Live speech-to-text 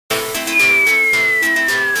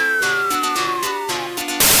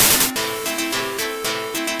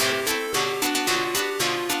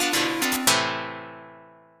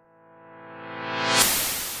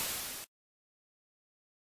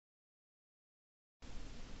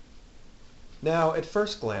Now, at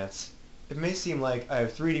first glance, it may seem like I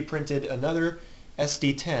have 3D printed another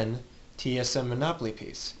sd10 TSM Monopoly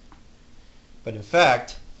piece. But in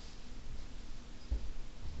fact,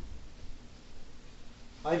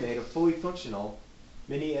 I made a fully functional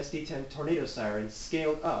mini sd10 tornado siren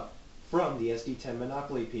scaled up from the sd10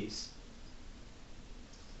 Monopoly piece.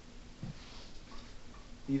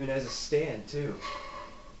 Even as a stand, too.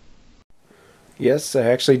 Yes, I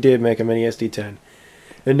actually did make a mini sd10.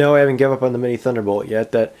 And no, I haven't given up on the mini Thunderbolt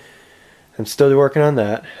yet. I'm still working on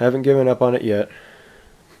that. I haven't given up on it yet.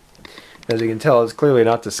 As you can tell, it's clearly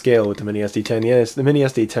not to scale with the mini sd10. Yes, the mini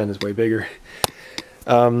sd10 is way bigger.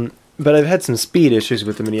 But I've had some speed issues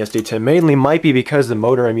with the mini sd10. Mainly might be because the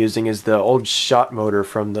motor I'm using is the old shot motor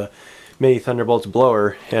from the mini Thunderbolt's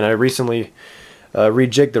blower. And I recently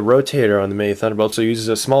rejigged the rotator on the mini Thunderbolt, so it uses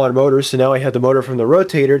a smaller motor. So now I have the motor from the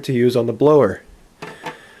rotator to use on the blower.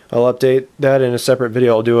 I'll update that in a separate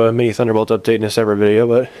video. I'll do a mini Thunderbolt update in a separate video,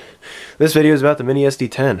 but this video is about the mini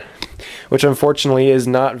sd10, which unfortunately is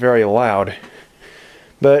not very loud.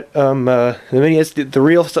 But the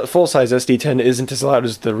real full-size sd10 isn't as loud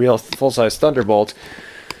as the real full-size Thunderbolt,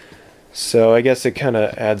 so I guess it kind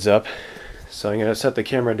of adds up. So I'm going to set the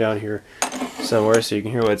camera down here somewhere so you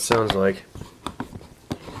can hear what it sounds like.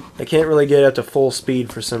 I can't really get it up to full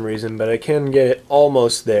speed for some reason, but I can get it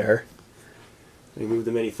almost there. Let me move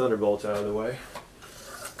the mini Thunderbolt out of the way.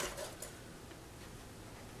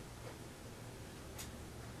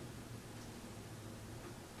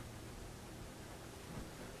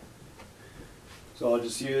 So I'll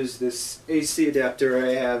just use this AC adapter I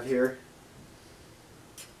have here.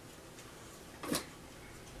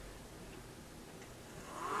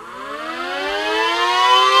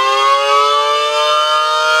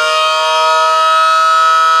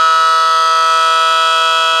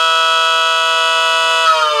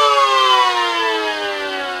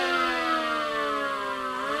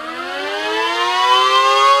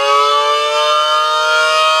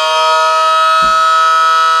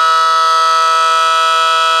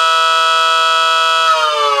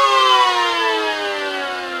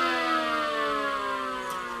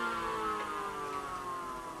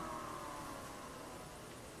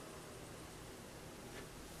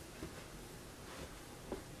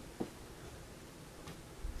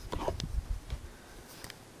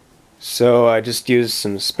 So I just used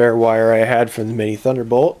some spare wire I had from the mini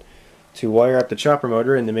Thunderbolt to wire up the chopper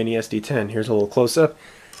motor in the mini sd10. Here's a little close-up.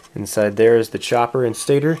 Inside there is the chopper and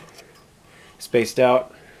stator, spaced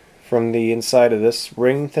out from the inside of this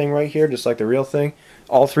ring thing right here, just like the real thing.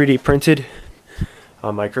 All 3D printed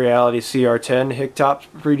on my Creality CR10 hictop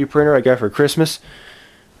 3D printer I got for Christmas.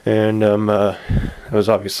 And that was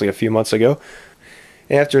obviously a few months ago.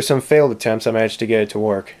 After some failed attempts, I managed to get it to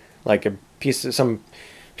work. Like some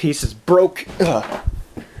pieces broke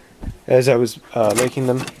as I was making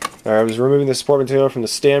them. I was removing the support material from the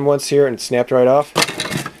stand once here and it snapped right off.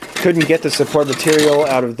 Couldn't get the support material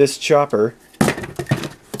out of this chopper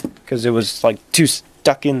because it was like too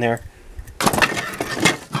stuck in there.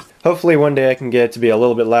 Hopefully one day I can get it to be a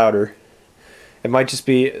little bit louder. It might just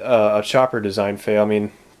be a chopper design fail. I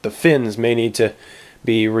mean, the fins may need to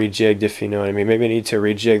be rejigged, if you know what I mean. Maybe I need to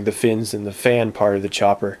rejig the fins and the fan part of the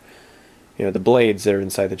chopper. You know, the blades that are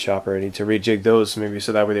inside the chopper. I need to rejig those maybe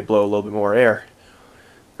so that way they blow a little bit more air.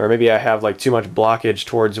 Or maybe I have like too much blockage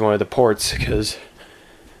towards one of the ports, because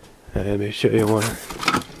let me show you one.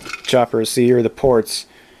 Chopper, see here, the ports.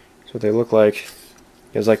 That's what they look like.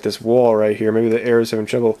 There's like this wall right here. Maybe the air is having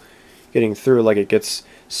trouble getting through, like it gets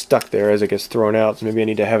stuck there as it gets thrown out. So maybe I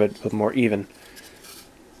need to have it a little more even.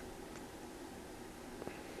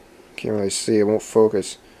 Can't really see, it won't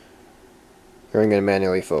focus. Or I'm going to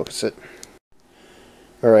manually focus it.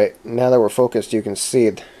 Alright, now that we're focused, you can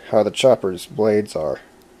see how the chopper's blades are.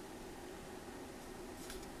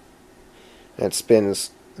 And it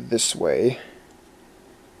spins this way.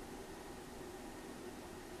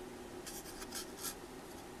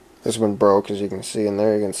 This one broke, as you can see in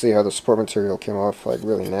there. You can see how the support material came off, like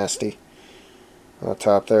really nasty on the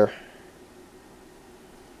top there.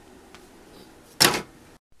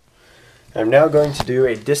 I'm now going to do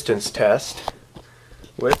a distance test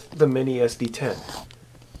with the mini sd10.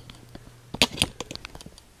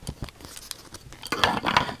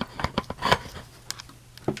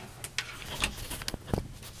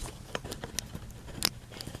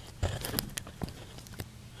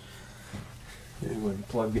 And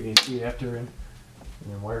plug the AC adapter in and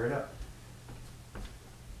then wire it up.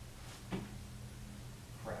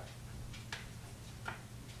 Crap.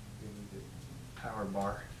 We need the power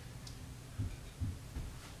bar.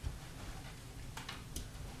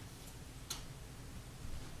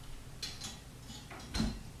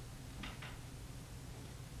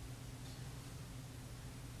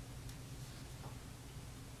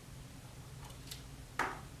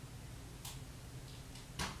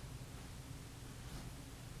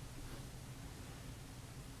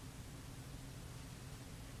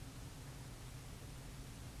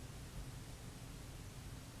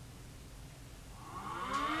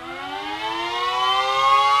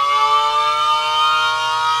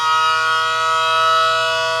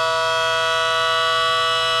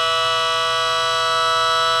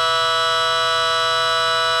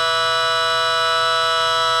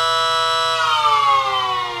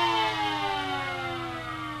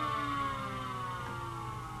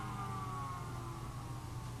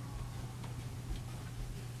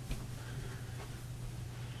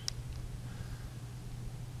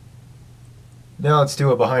 Now let's do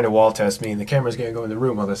a behind a wall test, meaning the camera's going to go in the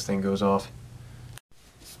room while this thing goes off.